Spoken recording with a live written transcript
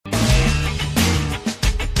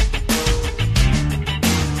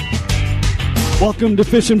Welcome to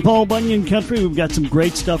Fishin' Paul Bunyan Country. We've got some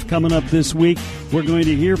great stuff coming up this week. We're going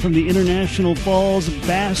to hear from the International Falls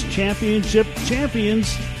Bass Championship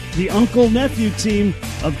champions, the uncle-nephew team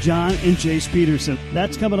of John and Jace Peterson.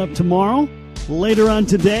 That's coming up tomorrow. Later on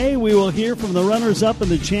today, we will hear from the runners-up and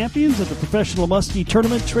the champions at the Professional Muskie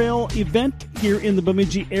Tournament Trail event here in the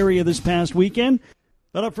Bemidji area this past weekend.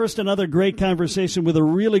 But up first, another great conversation with a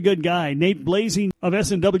really good guy, Nate Blazing of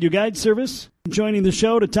S&W Guide Service, joining the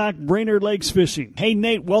show to talk Brainerd Lakes fishing. Hey,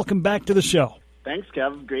 Nate, welcome back to the show. Thanks,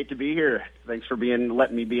 Kev. Great to be here. Thanks for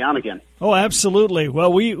letting me be on again. Oh, absolutely.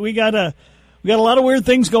 Well, we got a lot of weird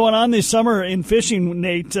things going on this summer in fishing,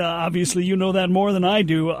 Nate. Obviously, you know that more than I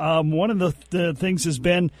do. One of the things has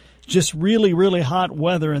been just really, really hot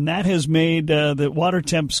weather, and that has made the water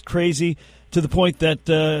temps crazy, to the point that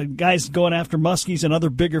guys going after muskies and other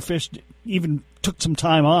bigger fish even took some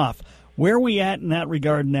time off. Where are we at in that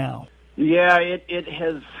regard now? Yeah, it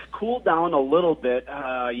has cooled down a little bit.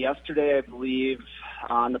 Yesterday, I believe,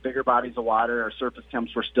 on the bigger bodies of water, our surface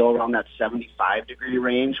temps were still around that 75-degree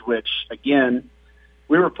range, which, again,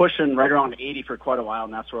 we were pushing right around 80 for quite a while,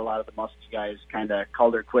 and that's where a lot of the muskie guys kind of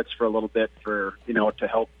called their quits for a little bit to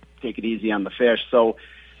help take it easy on the fish. So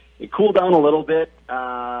it cooled down a little bit.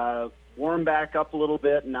 Warm back up a little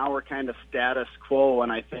bit, and now we're kind of status quo,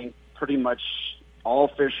 and I think pretty much all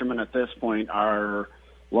fishermen at this point are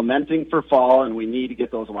lamenting for fall, and we need to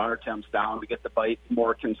get those water temps down to get the bite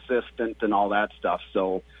more consistent and all that stuff.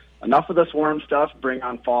 So enough of this warm stuff, bring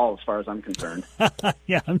on fall as far as I'm concerned.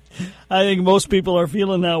 Yeah, I think most people are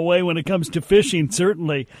feeling that way when it comes to fishing,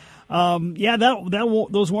 certainly.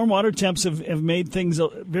 Those warm water temps have made things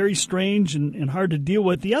very strange and hard to deal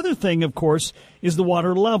with. The other thing, of course, is the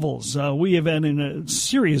water levels. We have been in a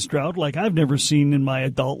serious drought like I've never seen in my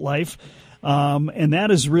adult life, and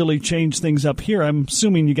that has really changed things up here. I'm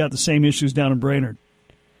assuming you got the same issues down in Brainerd.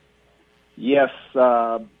 Yes,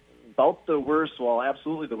 about the worst, well,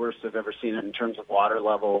 absolutely the worst I've ever seen it in terms of water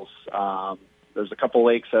levels. There's a couple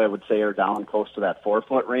lakes that I would say are down close to that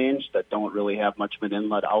 4-foot range that don't really have much of an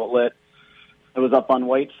inlet-outlet. I was up on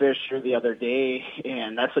Whitefish here the other day,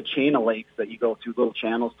 and that's a chain of lakes that you go through little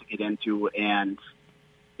channels to get into, and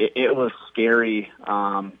it was scary.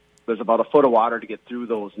 There's about a foot of water to get through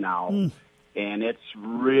those now, and it's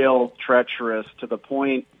real treacherous to the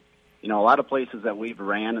point, a lot of places that we've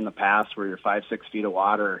ran in the past where you're 5-6 feet of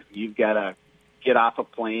water, you've got to get off a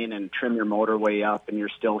plane and trim your motor way up, and you're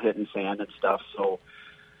still hitting sand and stuff. So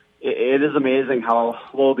it is amazing how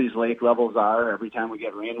low these lake levels are. Every time we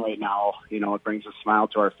get rain right now, it brings a smile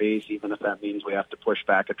to our face, even if that means we have to push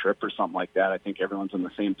back a trip or something like that. I think everyone's in the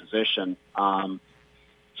same position.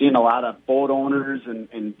 Seeing a lot of boat owners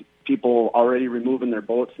and people already removing their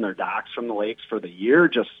boats and their docks from the lakes for the year,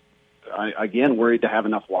 just, again, worried to have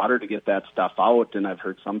enough water to get that stuff out. And I've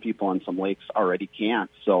heard some people on some lakes already can't.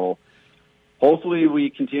 So hopefully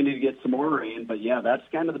we continue to get some more rain, but yeah, that's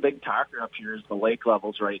kind of the big talker up here is the lake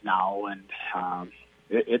levels right now, and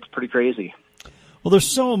it's pretty crazy. Well, there's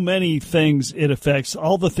so many things it affects,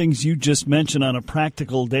 all the things you just mentioned on a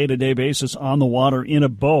practical day-to-day basis on the water in a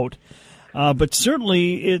boat, but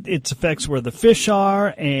certainly it affects where the fish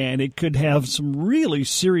are, and it could have some really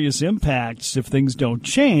serious impacts if things don't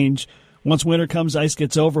change. Once winter comes, ice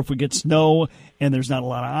gets over, if we get snow, and there's not a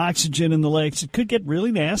lot of oxygen in the lakes, it could get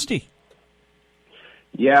really nasty.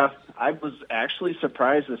 Yeah, I was actually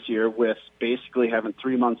surprised this year with basically having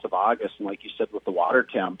 3 months of August, and like you said, with the water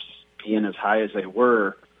temps being as high as they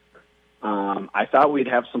were, I thought we'd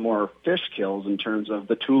have some more fish kills in terms of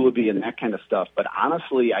the tulipy and that kind of stuff. But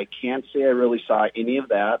honestly, I can't say I really saw any of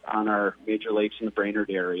that on our major lakes in the Brainerd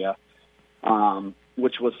area,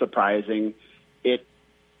 which was surprising. It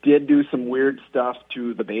did do some weird stuff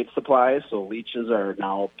to the bait supplies, so leeches are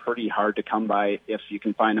now pretty hard to come by if you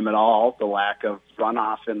can find them at all. The lack of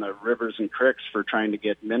runoff in the rivers and creeks for trying to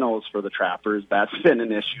get minnows for the trappers, that's been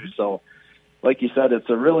an issue. So, like you said, it's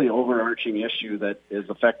a really overarching issue that is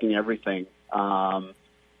affecting everything.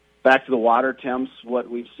 Back to the water temps, what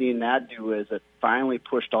we've seen that do is it finally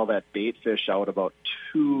pushed all that bait fish out about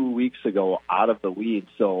 2 weeks ago out of the weeds.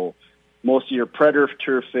 So most of your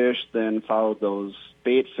predator fish then followed those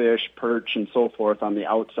bait fish, perch, and so forth on the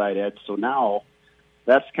outside edge. So now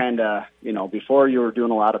that's kind of, before you were doing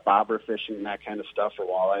a lot of bobber fishing and that kind of stuff for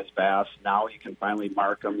walleyes, bass. Now you can finally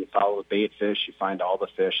mark them. You follow the bait fish, you find all the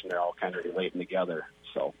fish, and they're all kind of relating together.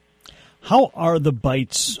 So, how are the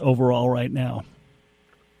bites overall right now?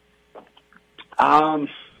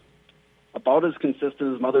 About as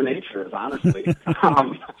consistent as Mother Nature is, honestly.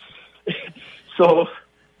 So,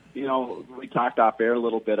 we talked off air a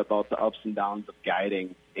little bit about the ups and downs of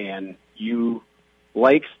guiding, and you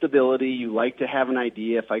like stability. You like to have an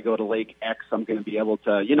idea. If I go to Lake X, I'm going to be able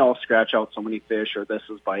to, scratch out so many fish, or this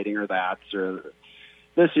is biting, or that. Or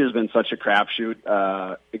this year's been such a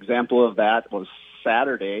crapshoot. Example of that was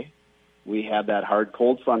Saturday. We had that hard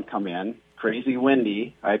cold front come in, crazy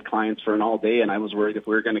windy. I had clients for an all day, and I was worried if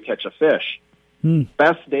we were going to catch a fish.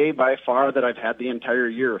 Best day by far that I've had the entire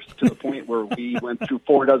year, to the point where we went through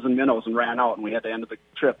 4 dozen minnows and ran out, and we had to end the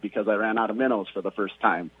trip because I ran out of minnows for the first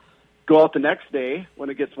time. Go out the next day when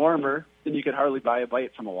it gets warmer, then you could hardly buy a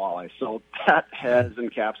bite from a walleye. So that has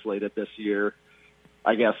encapsulated this year,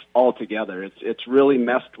 I guess, altogether. It's really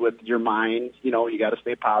messed with your mind. You got to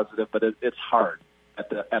stay positive, but it's hard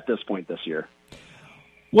at this point this year.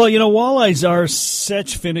 Well, walleyes are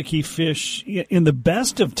such finicky fish. In the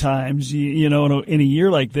best of times, in a year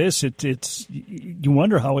like this, it's you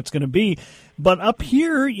wonder how it's going to be. But up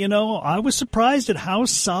here, I was surprised at how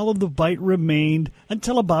solid the bite remained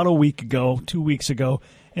until about 2 weeks ago.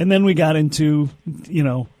 And then we got into,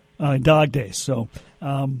 dog days. So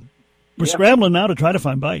we're scrambling now to try to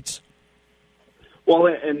find bites. Well,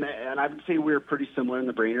 and I would say we're pretty similar in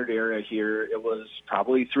the Brainerd area here. It was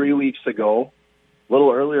probably 3 weeks ago, a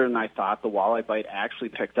little earlier than I thought, the walleye bite actually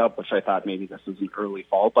picked up, which I thought maybe this is an early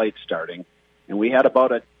fall bite starting. And we had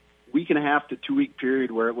about a 1.5 to 2 week period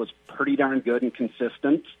where it was pretty darn good and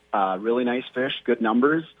consistent, really nice fish, good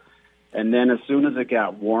numbers. And then as soon as it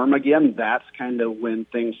got warm again, that's kind of when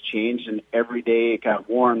things changed. And every day it got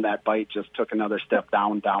warm, that bite just took another step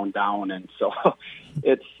down. And so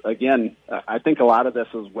it's, again, I think a lot of this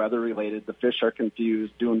is weather related. The fish are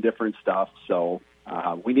confused, doing different stuff. So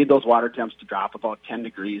we need those water temps to drop about 10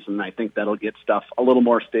 degrees, and I think that'll get stuff a little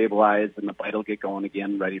more stabilized, and the bite will get going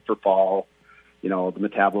again, ready for fall, the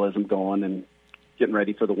metabolism going and getting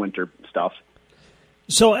ready for the winter stuff.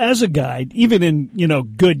 So as a guide, even in,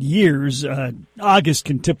 good years, August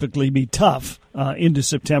can typically be tough into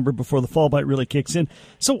September before the fall bite really kicks in.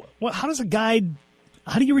 So how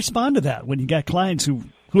do you respond to that when you got clients who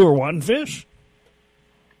are wanting fish?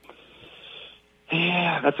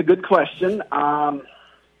 Yeah, that's a good question.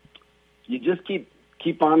 You just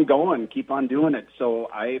keep on going, keep on doing it. So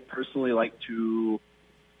I personally like to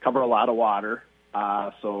cover a lot of water,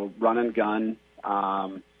 so run and gun.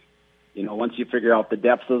 Once you figure out the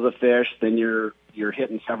depth of the fish, then you're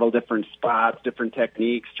hitting several different spots, different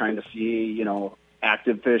techniques, trying to see,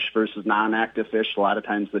 active fish versus non-active fish. A lot of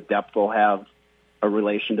times the depth will have a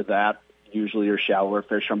relation to that. Usually your shallower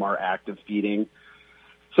fish are more active feeding.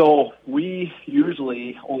 So we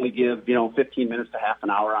usually only give, 15 minutes to half an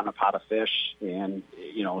hour on a pot of fish. And,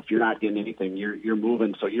 if you're not getting anything, you're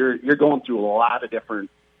moving. So you're going through a lot of different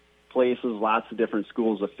places, lots of different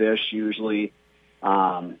schools of fish. Usually,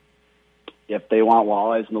 if they want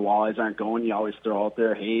walleyes and the walleyes aren't going, you always throw out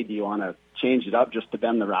there, hey, do you want to change it up just to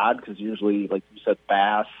bend the rod? Because usually, like you said,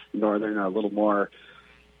 bass, northern are a little more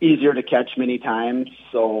easier to catch many times.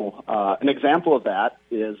 So an example of that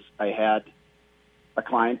is I had a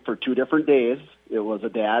client for 2 different days. It was a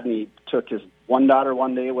dad, and he took his one daughter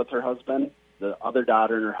one day with her husband, the other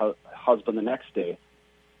daughter and her husband the next day.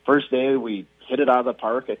 First day, we hit it out of the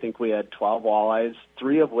park. I think we had 12 walleyes,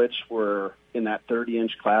 3 of which were in that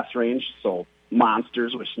 30-inch class range, so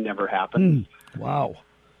monsters, which never happened. Wow.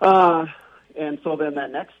 And so then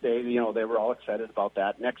that next day, they were all excited about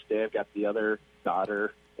that. Next day, I've got the other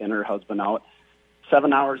daughter and her husband out.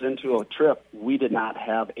 7 hours into a trip, we did not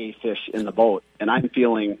have a fish in the boat, and I'm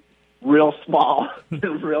feeling real small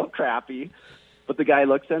and real crappy. But the guy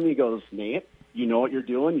looks at me, he goes, Nate, you know what you're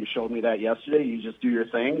doing? You showed me that yesterday. You just do your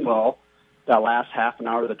thing. Well, that last half an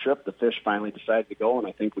hour of the trip, the fish finally decided to go, and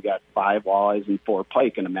I think we got 5 walleyes and 4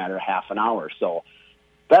 pike in a matter of half an hour. So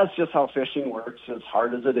that's just how fishing works, as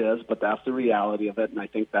hard as it is, but that's the reality of it, and I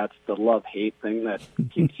think that's the love-hate thing that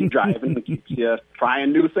keeps you driving and keeps you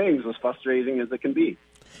trying new things, as frustrating as it can be.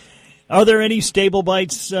 Are there any stable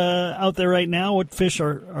bites out there right now? What fish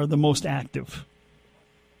are the most active?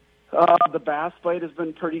 The bass bite has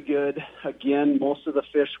been pretty good. Again, most of the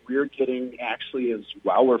fish we're getting actually is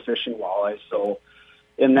while we're fishing walleyes, so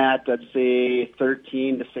in that, I'd say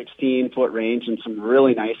 13 to 16-foot range, and some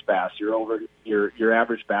really nice bass. Your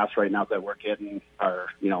average bass right now that we're getting are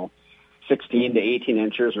 16 to 18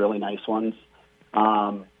 inches, really nice ones.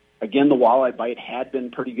 Again, the walleye bite had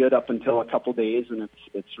been pretty good up until a couple days, and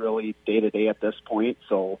it's really day to day at this point.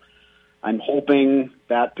 So I'm hoping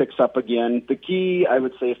that picks up again. The key, I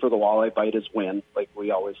would say, for the walleye bite is wind. Like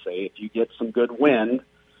we always say, if you get some good wind,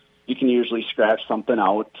 you can usually scratch something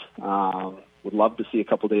out. Would love to see a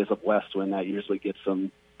couple days of west wind. That usually gets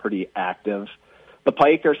them pretty active. The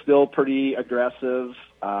pike are still pretty aggressive.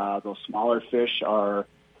 Those smaller fish are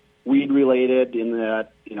weed related in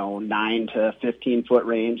that 9 to 15 foot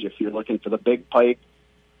range. If you're looking for the big pike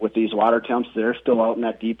with these water temps, they're still out in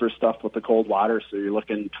that deeper stuff with the cold water, so you're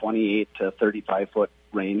looking 28 to 35 foot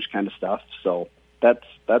range kind of stuff. So that's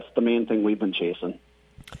the main thing we've been chasing.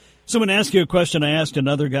 So I'm going to ask you a question I asked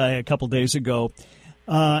another guy a couple days ago.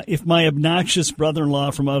 If my obnoxious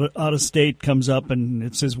brother-in-law from out of state comes up and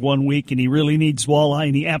it's his 1 week and he really needs walleye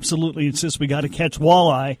and he absolutely insists we got to catch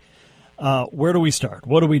walleye, where do we start?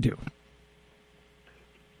 What do we do?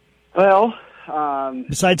 Well,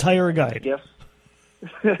 besides hire a guide. Yes.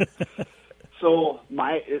 So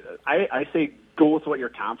I say go with what you're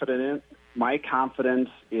confident in. My confidence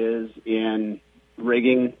is in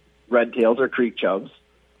rigging red tails or creek chubs.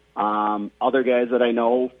 Other guys that I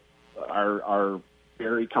know are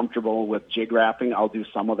very comfortable with jig wrapping. I'll do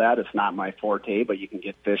some of that. It's not my forte, but you can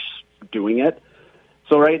get fish doing it.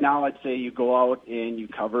 So right now, I'd say you go out and you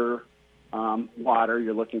cover water.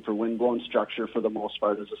 You're looking for wind-blown structure for the most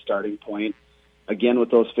part as a starting point. Again, with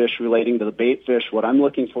those fish relating to the bait fish, what I'm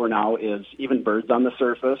looking for now is even birds on the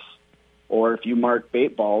surface, or if you mark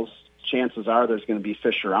bait balls, chances are there's going to be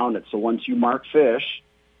fish around it. So once you mark fish,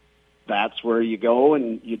 that's where you go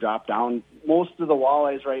and you drop down. Most of the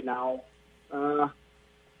walleyes right now,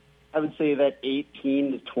 I would say that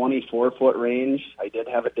 18 to 24 foot range. I did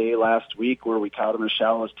have a day last week where we caught them as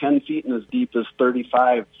shallow as 10 feet and as deep as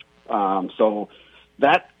 35. So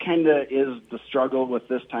that kind of is the struggle with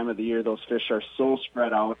this time of the year. Those fish are so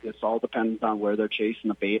spread out. It's all dependent on where they're chasing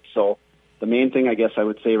the bait. So the main thing I guess I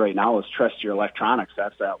would say right now is trust your electronics.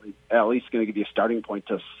 That's at least going to give you a starting point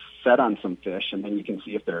to set on some fish, and then you can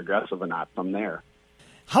see if they're aggressive or not from there.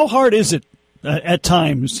 How hard is it at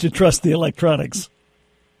times to trust the electronics?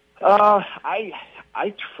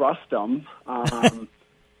 I trust them.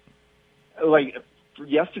 Like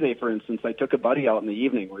yesterday, for instance, I took a buddy out in the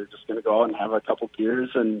evening. We were just going to go out and have a couple beers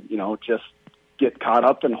and, just get caught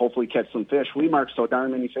up and hopefully catch some fish. We marked so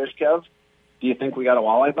darn many fish, Kev. Do you think we got a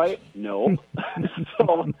walleye bite? No.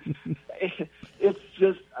 So it's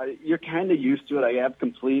just, you're kind of used to it. I have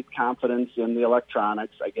complete confidence in the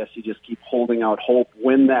electronics. I guess you just keep holding out hope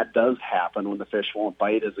when that does happen, when the fish won't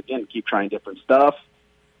bite, is, again, keep trying different stuff.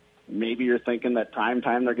 Maybe you're thinking that prime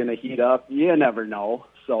time they're going to heat up. You never know.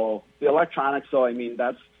 So the electronics,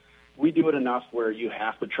 we do it enough where you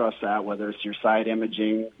have to trust that, whether it's your side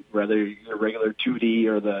imaging, whether your regular 2D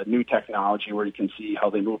or the new technology where you can see how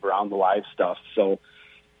they move around the live stuff. So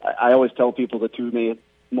I always tell people the two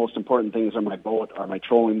most important things on my boat are my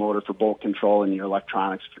trolling motor for boat control and your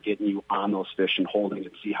electronics for getting you on those fish and holding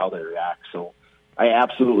and see how they react. So I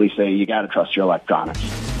absolutely say you got to trust your electronics.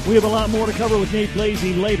 We have a lot more to cover with Nate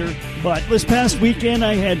Blazing later, but this past weekend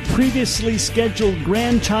I had previously scheduled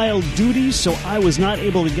grandchild duties, so I was not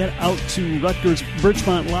able to get out to Rutgers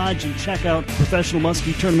Birchmont Lodge and check out Professional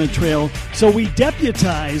Muskie Tournament Trail. So we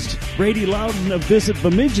deputized Brady Loudon of Visit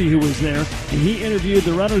Bemidji, who was there, and he interviewed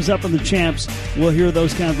the runners-up and the champs. We'll hear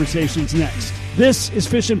those conversations next. This is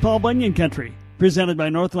Fishin' Paul Bunyan Country, presented by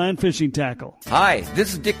Northland Fishing Tackle. Hi,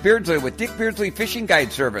 this is Dick Beardsley with Dick Beardsley Fishing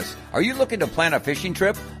Guide Service. Are you looking to plan a fishing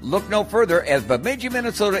trip? Look no further, as Bemidji,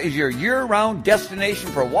 Minnesota is your year-round destination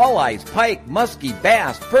for walleyes, pike, muskie,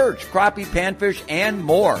 bass, perch, crappie, panfish, and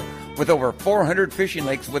more. With over 400 fishing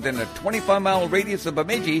lakes within a 25-mile radius of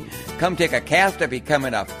Bemidji, come take a cast at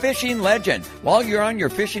becoming a fishing legend. While you're on your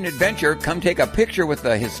fishing adventure, come take a picture with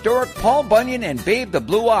the historic Paul Bunyan and Babe the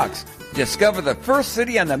Blue Ox. Discover the first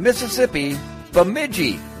city on the Mississippi,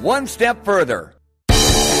 Bemidji, one step further.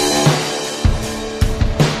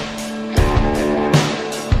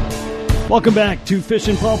 Welcome back to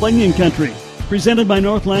Fishin' Paul Bunyan Country, presented by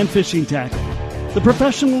Northland Fishing Tackle. The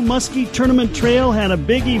Professional Muskie Tournament Trail had a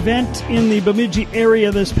big event in the Bemidji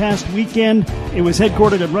area this past weekend. It was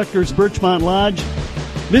headquartered at Rutgers Birchmont Lodge.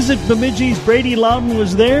 Visit Bemidji's Brady Loudon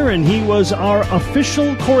was there, and he was our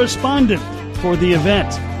official correspondent for the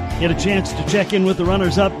event. He had a chance to check in with the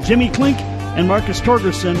runners-up, Jimmy Klink and Marcus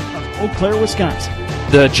Torgerson of Eau Claire, Wisconsin.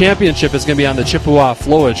 The championship is going to be on the Chippewa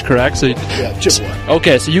flowage, correct? So, yeah, Chippewa.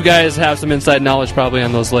 Okay, so you guys have some inside knowledge probably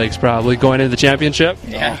on those lakes, probably, going into the championship?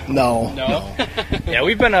 Yeah. No. Yeah,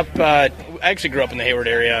 we've been up, I actually grew up in the Hayward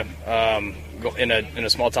area, in a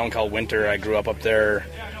small town called Winter. I grew up there.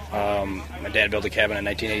 My dad built a cabin in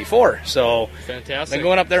 1984, so fantastic. Been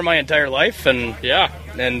going up there my entire life, and yeah,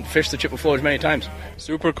 and fished the Chippewa flowage many times.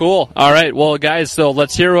 Super cool. All right, well, guys, so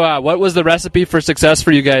let's hear what was the recipe for success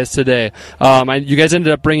for you guys today. You guys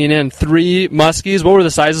ended up bringing in 3 muskies. What were the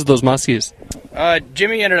sizes of those muskies?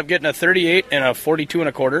 Jimmy ended up getting a 38 and a 42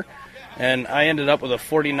 1/4, and I ended up with a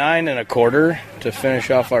 49 1/4 to finish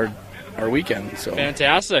off our our weekend. So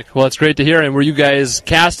fantastic. Well, it's great to hear. And were you guys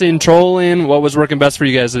casting, trolling? What was working best for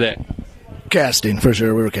you guys today? Casting, for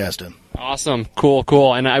sure. We were casting. Awesome.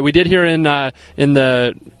 Cool. And we did hear in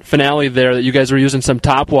the finale there that you guys were using some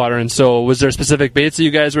top water. And so was there specific baits that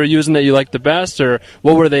you guys were using that you liked the best, or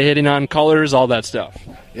what were they hitting on, colors, all that stuff?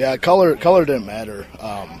 Yeah, color didn't matter.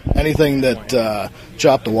 Anything that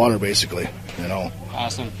chopped the water, basically, you know.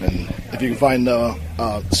 Awesome. And if you can find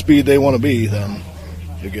the speed they want to be, then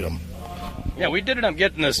you get them. Yeah, we did end up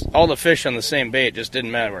getting all the fish on the same bait. Just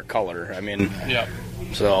didn't matter what color. I mean, yeah.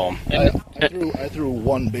 So I threw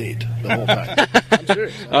one bait the whole time. I'm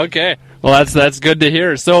serious. Okay. Well, that's good to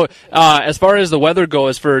hear. So, as far as the weather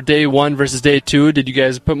goes for day 1 versus day 2, did you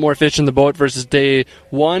guys put more fish in the boat versus day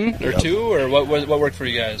 1 or 2, or what worked for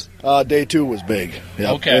you guys? Day 2 was big. Yep,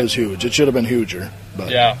 okay. It was huge. It should have been huger.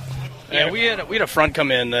 But. Yeah, we had a front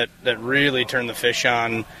come in that really turned the fish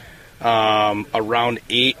on around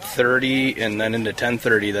 8:30 and then into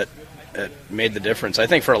 10:30 that made the difference. I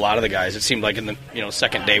think for a lot of the guys, it seemed like in the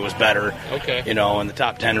second day was better. Okay. And the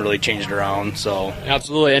top 10 really changed around. So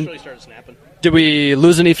absolutely. And really started snapping. Did we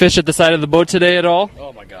lose any fish at the side of the boat today at all?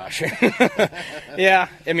 Oh my gosh. Yeah.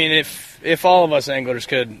 I mean, if all of us anglers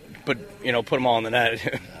could put them all in the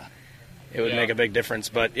net, it would make a big difference.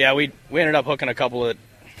 But yeah, we ended up hooking a couple that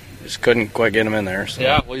just couldn't quite get them in there. So.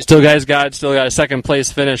 Yeah, well, you still got a second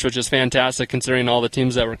place finish, which is fantastic considering all the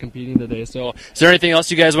teams that were competing today. So, is there anything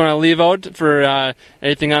else you guys want to leave out for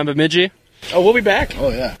anything on Bemidji? Oh, we'll be back. Oh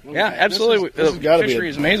yeah, yeah, absolutely. This the fishery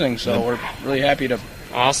is amazing, so we're really happy to.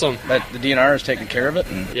 Awesome. That the DNR is taking care of it.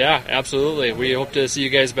 Yeah, absolutely. We hope to see you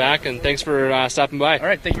guys back, and thanks for stopping by. All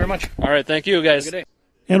right, thank you very much. All right, thank you, guys. Have a good day.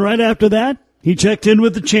 And right after that, he checked in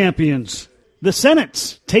with the champions, the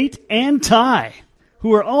Senates, Tate and Ty,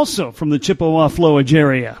 who are also from the Chippewa-Flowage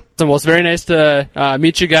area. Well, it's very nice to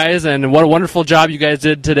meet you guys, and what a wonderful job you guys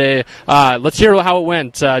did today. Let's hear how it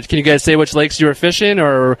went. Can you guys say which lakes you were fishing,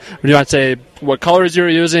 or do you want to say what colors you were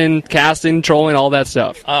using, casting, trolling, all that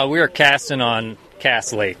stuff? We were casting on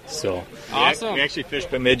Cass Lake, so. Awesome. We actually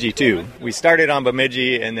fished Bemidji, too. We started on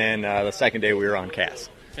Bemidji, and then the second day we were on Cass.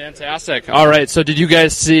 Fantastic. All right, so did you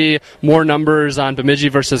guys see more numbers on Bemidji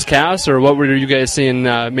versus Cass, or what were you guys seeing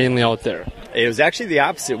mainly out there? It was actually the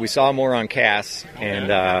opposite. We saw more on Cass,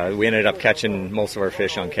 and we ended up catching most of our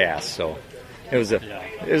fish on Cass. So it was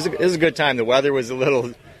a good time. The weather was a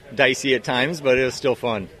little dicey at times, but it was still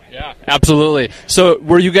fun. Yeah, absolutely. So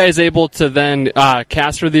were you guys able to then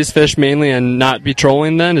cast for these fish mainly and not be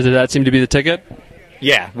trolling then? Did that seem to be the ticket?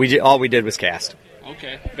 Yeah, all we did was cast.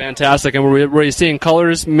 Okay, fantastic. And were you seeing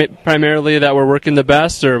colors primarily that were working the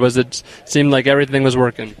best, or was it seemed like everything was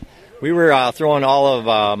working? We were throwing all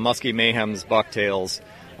of Muskie Mayhem's bucktails.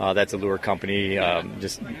 That's a lure company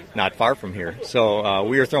just not far from here. So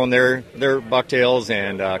we were throwing their bucktails,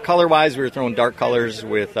 and color-wise, we were throwing dark colors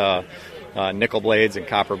with nickel blades and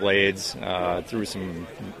copper blades, threw some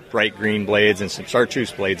bright green blades and some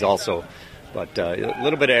chartreuse blades also. But a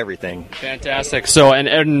little bit of everything. Fantastic. So,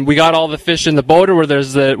 and we got all the fish in the boat, or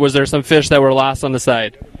was there some fish that were lost on the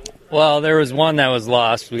side? Well, there was one that was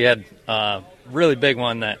lost. We had a really big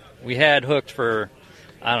one that we had hooked for,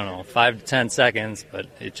 5 to 10 seconds, but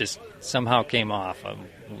it just somehow came off.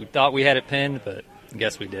 We thought we had it pinned, but I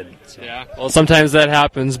guess we didn't. So. Yeah, well, sometimes that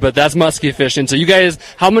happens, but that's muskie fishing. So you guys,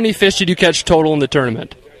 how many fish did you catch total in the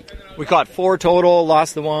tournament? We caught 4 total,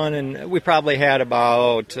 lost the one, and we probably had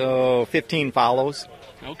about 15 follows.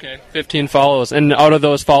 Okay, 15 follows. And out of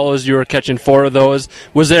those follows, you were catching 4 of those.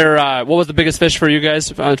 Was there, what was the biggest fish for you guys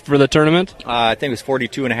for the tournament? I think it was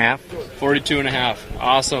 42.5. 42.5.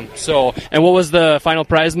 Awesome. So, and what was the final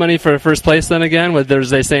prize money for first place then again? Was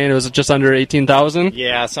they saying it was just under 18,000?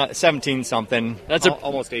 Yeah, 17 something.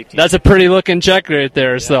 Almost 18. That's a pretty looking check right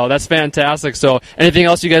there. Yeah. So that's fantastic. So, anything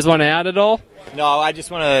else you guys want to add at all? No, I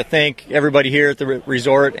just want to thank everybody here at the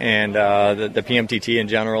resort and the PMTT in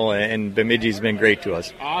general, and Bemidji's been great to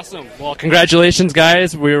us. Awesome. Well, congratulations,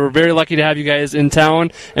 guys. We were very lucky to have you guys in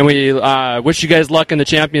town, and we wish you guys luck in the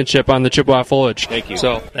championship on the Chippewa-Flowage. Thank you.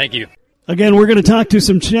 So, thank you. Again, we're going to talk to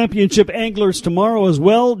some championship anglers tomorrow as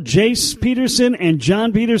well. Jace Peterson and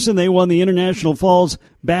John Peterson, they won the International Falls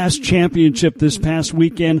Bass Championship this past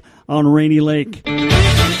weekend on Rainy Lake.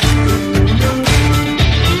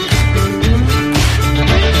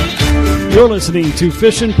 You're listening to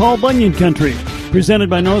Fishin' Paul Bunyan Country, presented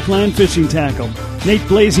by Northland Fishing Tackle. Nate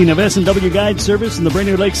Blazing of S&W Guide Service in the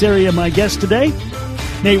Brainerd Lakes area, my guest today.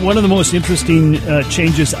 Nate, one of the most interesting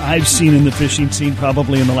changes I've seen in the fishing scene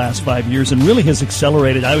probably in the last 5 years, and really has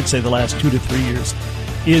accelerated, I would say, the last 2 to 3 years,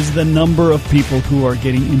 is the number of people who are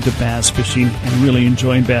getting into bass fishing and really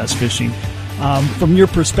enjoying bass fishing. From your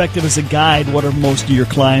perspective as a guide, what are most of your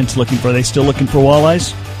clients looking for? Are they still looking for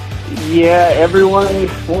walleyes? Yeah, everyone,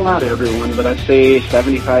 well, not everyone, but I'd say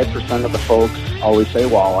 75% of the folks always say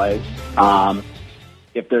walleyes.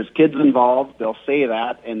 If there's kids involved, they'll say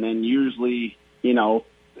that, and then usually,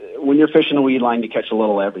 when you're fishing a weed line, you catch a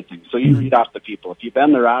little everything. So you read off the people. If you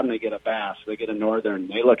bend the rod and they get a bass, they get a northern,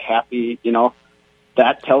 they look happy,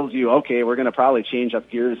 that tells you, okay, we're going to probably change up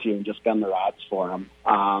gears here and just bend the rods for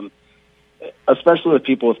them. Especially with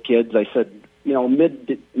people with kids, I said,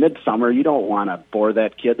 midsummer, you don't want to bore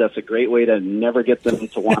that kid. That's a great way to never get them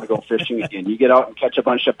to want to go fishing again. You get out and catch a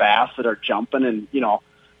bunch of bass that are jumping and,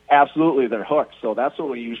 absolutely they're hooked. So that's what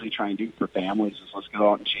we usually try and do for families is let's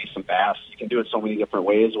go out and chase some bass. You can do it so many different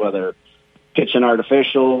ways, whether pitching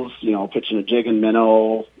artificials, pitching a jig and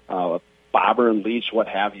minnow, bobber and leech, what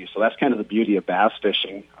have you. So that's kind of the beauty of bass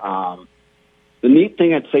fishing. The neat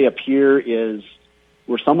thing I'd say up here is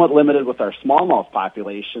we're somewhat limited with our smallmouth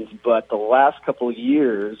populations, but the last couple of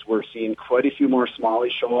years we're seeing quite a few more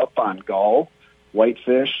smallies show up on gull,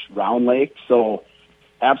 whitefish, round lake. So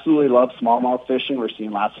absolutely love smallmouth fishing. We're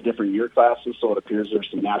seeing lots of different year classes, so it appears there's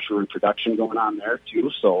some natural reproduction going on there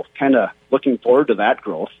too. So kind of looking forward to that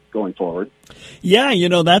growth going forward. Yeah,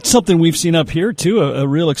 that's something we've seen up here too, a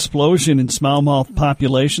real explosion in smallmouth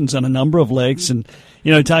populations on a number of lakes. And,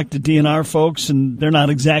 I talked to DNR folks, and they're not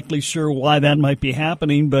exactly sure why that might be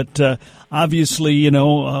happening, but obviously,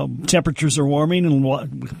 temperatures are warming,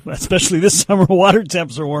 and especially this summer, water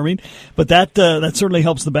temps are warming, but that certainly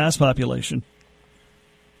helps the bass population.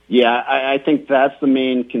 Yeah, I think that's the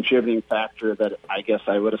main contributing factor that I guess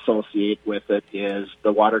I would associate with it is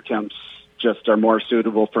the water temps just are more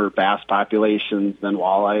suitable for bass populations than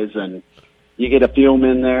walleyes, and you get a few of them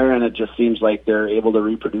in there, and it just seems like they're able to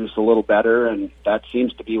reproduce a little better, and that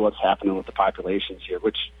seems to be what's happening with the populations here,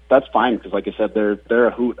 which that's fine because, like I said, they're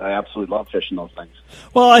a hoot. I absolutely love fishing those things.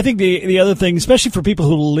 Well, I think the other thing, especially for people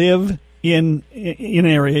who live in an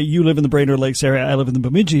area, you live in the Brainerd Lakes area, I live in the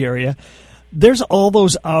Bemidji area, there's all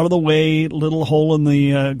those out-of-the-way little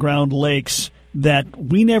hole-in-the-ground lakes that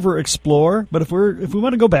we never explore. But if we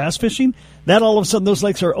want to go bass fishing, that all of a sudden those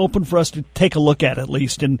lakes are open for us to take a look at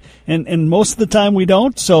least. And most of the time we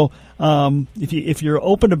don't. So if you're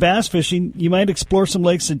open to bass fishing, you might explore some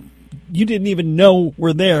lakes that you didn't even know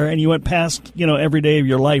were there, and you went past every day of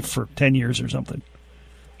your life for 10 years or something.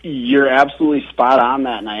 You're absolutely spot on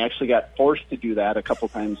that, and I actually got forced to do that a couple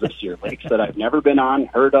times this year. Lakes that I've never been on,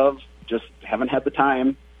 heard of, just haven't had the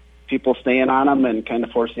time. People staying on them and kind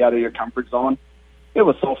of force you out of your comfort zone. It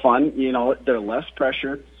was so fun. They're less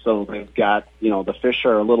pressured, so they've got, the fish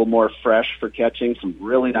are a little more fresh for catching, some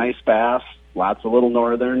really nice bass, lots of little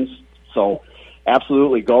northerns. So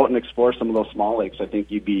absolutely go out and explore some of those small lakes. I think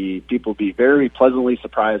people be very pleasantly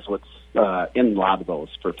surprised what's in a lot of those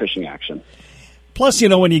for fishing action. Plus,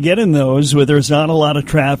 when you get in those where there's not a lot of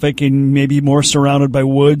traffic and maybe more surrounded by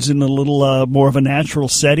woods and a little more of a natural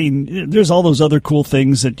setting, there's all those other cool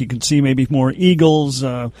things that you can see, maybe more eagles,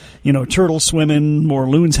 turtles swimming, more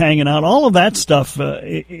loons hanging out. All of that stuff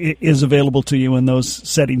is available to you in those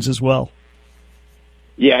settings as well.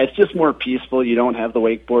 Yeah, it's just more peaceful. You don't have the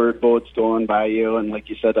wakeboard boats going by you and, like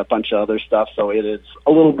you said, a bunch of other stuff, so it is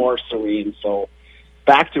a little more serene. So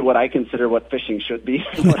back to what I consider what fishing should be,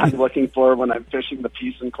 what I'm looking for when I'm fishing, the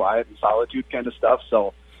peace and quiet and solitude kind of stuff.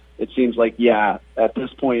 So it seems like, at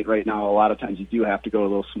this point right now, a lot of times you do have to go to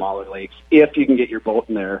those smaller lakes if you can get your boat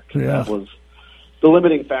in there. Yeah. That was the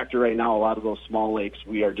limiting factor right now. A lot of those small lakes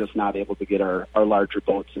we are just not able to get our larger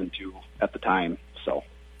boats into at the time. So.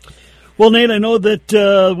 Well, Nate, I know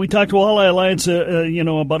that we talked to Walleye Alliance,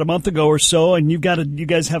 about a month ago or so, and you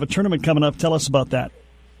guys have a tournament coming up. Tell us about that.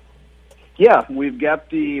 Yeah, we've got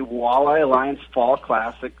the Walleye Alliance Fall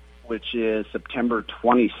Classic, which is September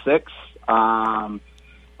 26th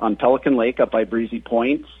on Pelican Lake up by Breezy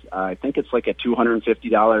Point. I think it's like a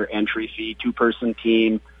 $250 entry fee, two-person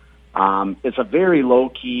team. It's a very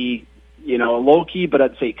low-key, but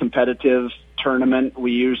I'd say competitive tournament.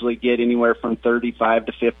 We usually get anywhere from 35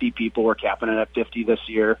 to 50 people. We're capping it at 50 this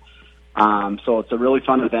year. So it's a really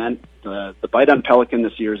fun event. The bite on Pelican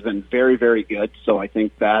this year has been very, very good, so I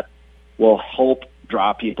think that will help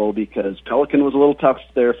draw people because Pelican was a little tough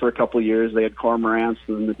there for a couple of years. They had cormorants,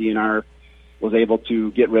 and the DNR was able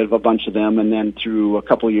to get rid of a bunch of them. And then through a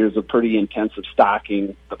couple of years of pretty intensive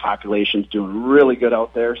stocking, the population's doing really good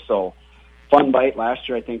out there. So fun bite. Last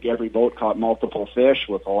year, I think every boat caught multiple fish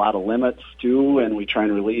with a lot of limits too, and we try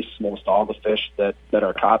and release most all the fish that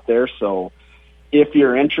are caught there. So if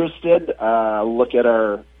you're interested, look at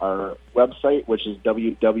our website, which is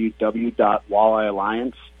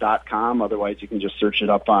www.walleyealliance.com. Otherwise, you can just search it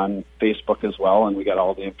up on Facebook as well, and we got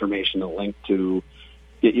all the information and link to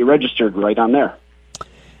get you registered right on there.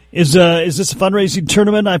 Is this a fundraising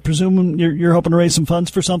tournament? I presume you're hoping to raise some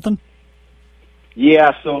funds for something?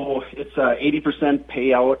 Yeah, so it's 80%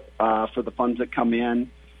 payout for the funds that come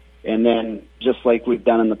in. And then, just like we've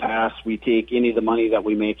done in the past, we take any of the money that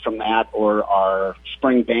we make from that or our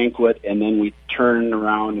spring banquet, and then we turn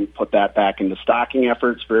around and put that back into stocking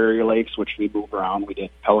efforts for area lakes, which we move around. We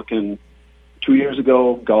did Pelican 2 years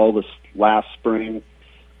ago, Gull this last spring.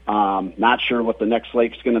 Not sure what the next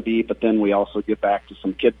lake's going to be, but then we also get back to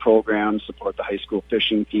some kid programs, support the high school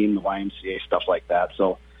fishing team, the YMCA, stuff like that.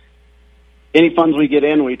 So any funds we get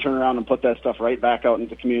in, we turn around and put that stuff right back out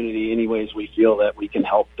into the community any ways we feel that we can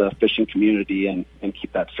help the fishing community and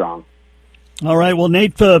keep that strong. All right. Well,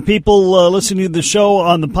 Nate, people listening to the show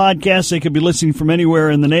on the podcast, they could be listening from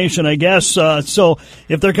anywhere in the nation, I guess. So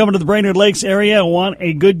if they're coming to the Brainerd Lakes area and want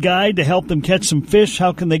a good guide to help them catch some fish,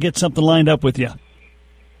 how can they get something lined up with you?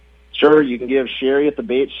 Sure. You can give Sherry at the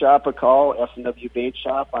bait shop a call, S&W Bait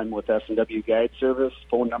Shop. I'm with S&W Guide Service.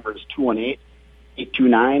 Phone number is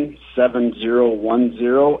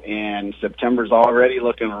 218-829-7010, and September's already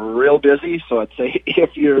looking real busy, so I'd say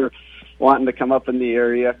if you're wanting to come up in the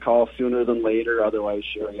area, call sooner than later. Otherwise,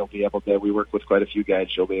 sure, you'll be able to. We work with quite a few guides.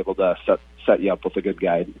 She'll be able to set you up with a good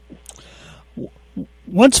guide.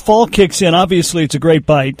 Once fall kicks in, obviously it's a great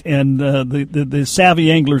bite, and the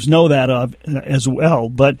savvy anglers know that as well.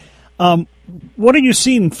 But what are you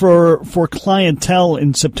seeing for clientele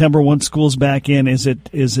in September once school's back in? Is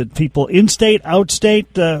it people in-state, out-state?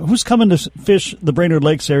 Who's coming to fish the Brainerd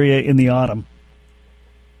Lakes area in the autumn?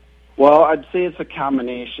 Well, I'd say it's a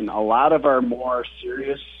combination. A lot of our more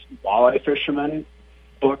serious walleye fishermen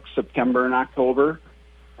book September and October.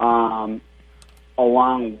 Along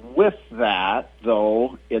with that,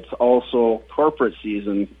 though, it's also corporate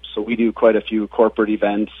season, so we do quite a few corporate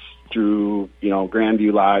events through,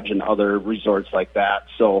 Grandview Lodge and other resorts like that.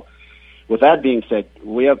 So with that being said,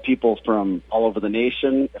 we have people from all over the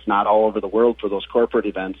nation, if not all over the world, for those corporate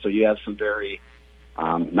events. So you have some very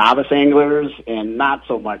novice anglers and not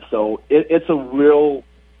so much. So it's a real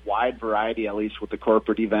wide variety, at least with the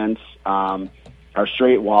corporate events. Our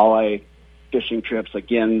straight walleye fishing trips,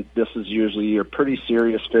 again, this is usually your pretty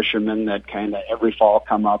serious fishermen that kind of every fall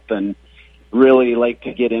come up and really like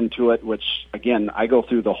to get into it, which, again, I go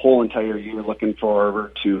through the whole entire year looking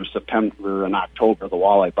forward to September and October, the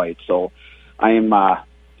walleye bite. So I am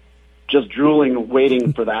just drooling,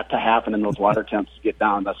 waiting for that to happen and those water temps to get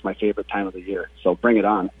down. That's my favorite time of the year. So bring it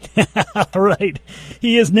on. All right.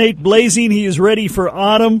 He is Nate Blazing. He is ready for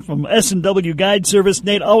autumn from S&W Guide Service.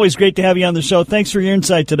 Nate, always great to have you on the show. Thanks for your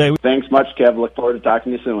insight today. Thanks much, Kev. Look forward to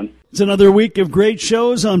talking to you soon. It's another week of great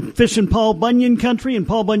shows on Fishin' Paul Bunyan Country and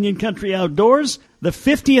Paul Bunyan Country Outdoors. The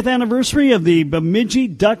 50th anniversary of the Bemidji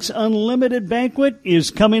Ducks Unlimited Banquet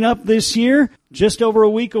is coming up this year, just over a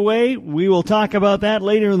week away. We will talk about that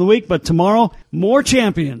later in the week, but tomorrow, more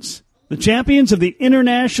champions. The champions of the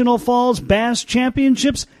International Falls Bass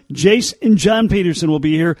Championships, Jace and John Peterson, will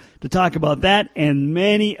be here to talk about that and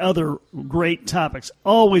many other great topics.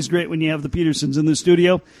 Always great when you have the Petersons in the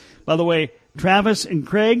studio. By the way, Travis and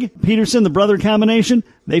Craig Peterson, the brother combination,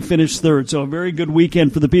 they finished third. So a very good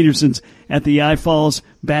weekend for the Petersons at the iFalls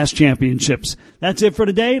Bass Championships. That's it for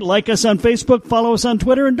today. Like us on Facebook, follow us on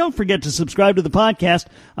Twitter, and don't forget to subscribe to the podcast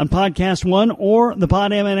on Podcast One or the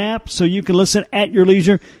PodMN app so you can listen at your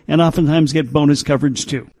leisure and oftentimes get bonus coverage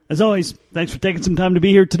too. As always, thanks for taking some time to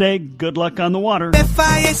be here today. Good luck on the water.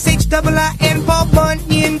 F-I-S-H-I-I-N Paul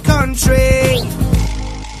Bunyan Country.